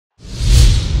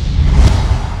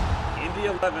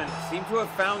Indy 11 seem to have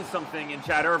found something in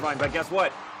Chad Irvine, but guess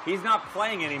what? He's not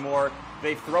playing anymore.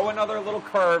 They throw another little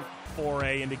curve.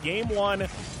 Foray into game one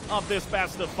of this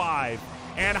best of five.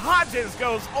 And Hodges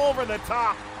goes over the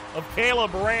top of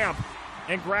Caleb Ramp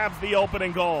and grabs the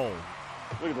opening goal.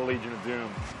 Look at the Legion of Doom.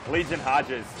 Legion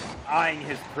Hodges eyeing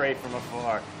his prey from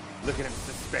afar. Look at him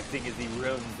suspecting as he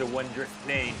roams the wondrous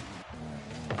plain.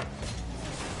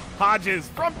 Hodges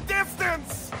from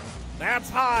distance. That's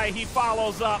high. He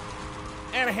follows up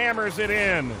and hammers it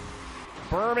in.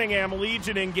 Birmingham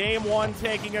Legion in game one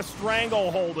taking a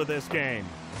stranglehold of this game.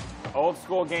 Old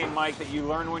school game, Mike, that you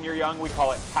learn when you're young. We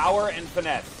call it power and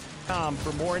finesse.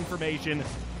 For more information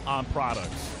on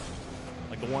products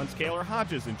like the ones Kaylor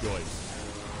Hodges enjoys.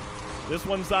 This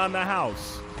one's on the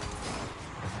house.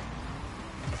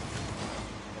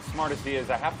 As smart as he is,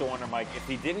 I have to wonder, Mike, if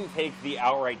he didn't take the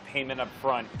outright payment up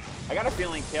front, I got a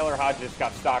feeling Kaylor Hodges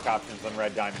got stock options on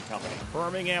Red Diamond Company.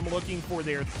 Birmingham looking for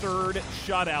their third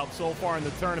shutout so far in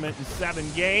the tournament in 7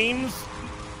 games.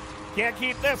 Can't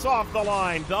keep this off the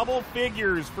line. Double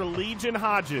figures for Legion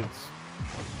Hodges.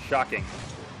 Shocking.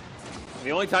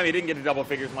 The only time he didn't get to double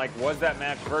figures, Mike, was that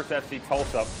match versus FC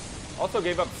Tulsa. Also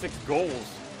gave up 6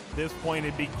 goals. At this point,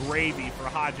 it'd be gravy for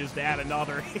Hodges to add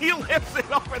another. He lifts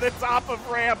it over the top of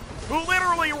Ramp, who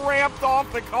literally ramped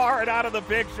off the car and out of the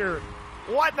picture.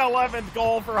 What an 11th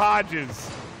goal for Hodges.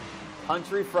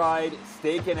 Country fried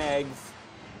steak and eggs,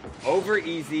 over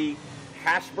easy,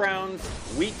 hash browns,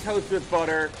 wheat toast with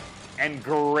butter, and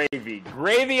gravy.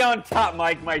 Gravy on top,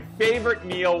 Mike. My favorite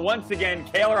meal. Once again,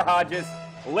 Kaylor Hodges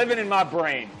living in my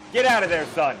brain. Get out of there,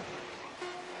 son.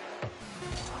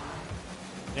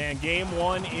 And game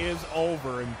one is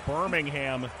over, and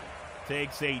Birmingham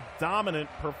takes a dominant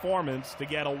performance to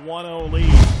get a 1-0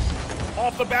 lead.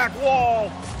 Off the back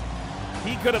wall.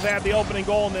 He could have had the opening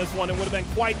goal in this one. It would have been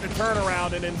quite the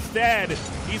turnaround, and instead,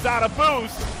 he's out of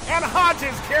boost, and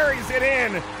Hodges carries it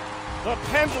in. The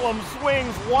pendulum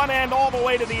swings one end all the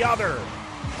way to the other.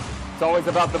 It's always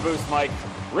about the boost, Mike.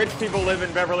 Rich people live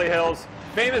in Beverly Hills.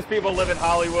 Famous people live in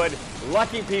Hollywood.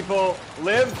 Lucky people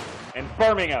live in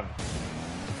Birmingham.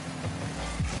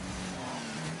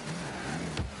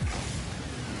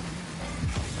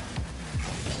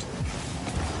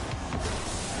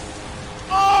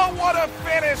 Oh, what a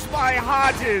finish by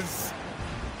Hodges.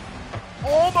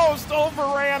 Almost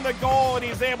overran the goal, and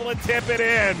he's able to tip it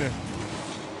in.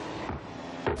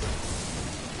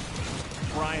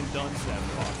 Brian Dunstep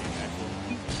talking,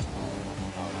 actually.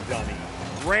 Oh,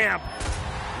 dummy. Ramp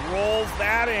rolls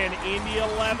that in. Indy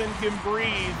 11 can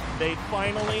breathe. They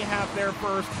finally have their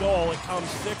first goal. It comes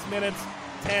 6 minutes,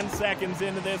 10 seconds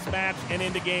into this match and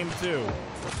into game 2.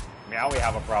 Now we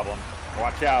have a problem.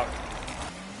 Watch out.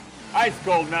 Ice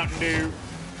cold Mountain Dew.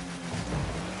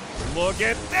 Look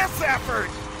at this effort.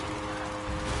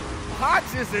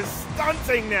 Hodges is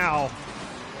stunting now.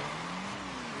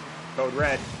 Code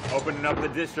Red opening up the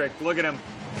district. Look at him.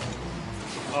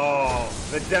 Oh,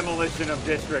 the demolition of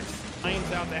districts.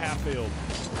 Lines out to half field.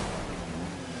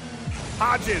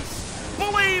 Hodges,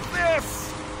 believe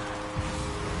this.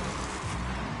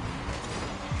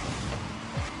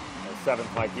 The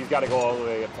 7th, Mike. He's got to go all the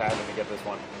way up to Tavin to get this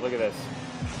one. Look at this.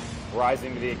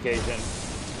 Rising to the occasion.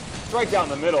 Strike down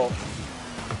the middle.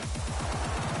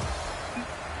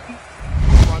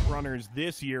 Front runners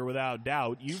this year, without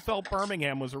doubt. You felt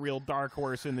Birmingham was a real dark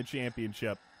horse in the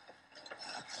championship.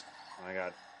 Oh my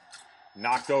God.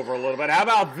 Knocked over a little bit. How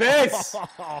about this?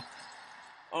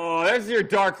 Oh, there's your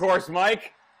dark horse,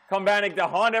 Mike. Come back to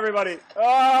haunt everybody.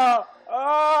 Ah!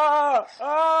 Ah!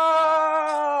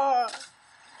 Ah!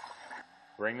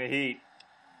 Bring the heat.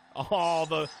 Oh,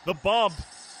 the bump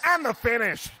and the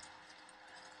finish.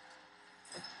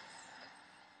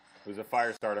 Who's a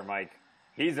fire starter, Mike?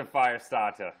 He's a fire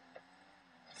starter.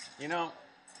 You know,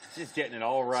 just getting it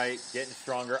all right, getting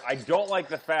stronger. I don't like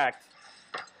the fact.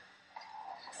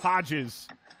 Hodges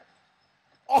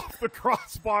off the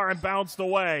crossbar and bounced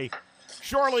away.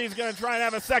 Surely he's going to try and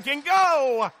have a second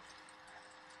go.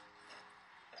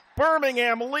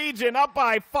 Birmingham Legion up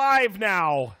by 5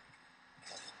 now.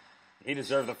 He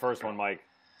deserved the first one, Mike.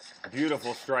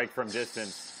 Beautiful strike from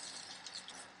distance.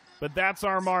 But that's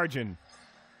our margin.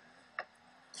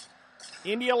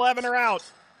 Indy 11 are out.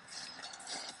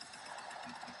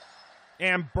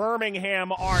 And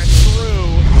Birmingham are through.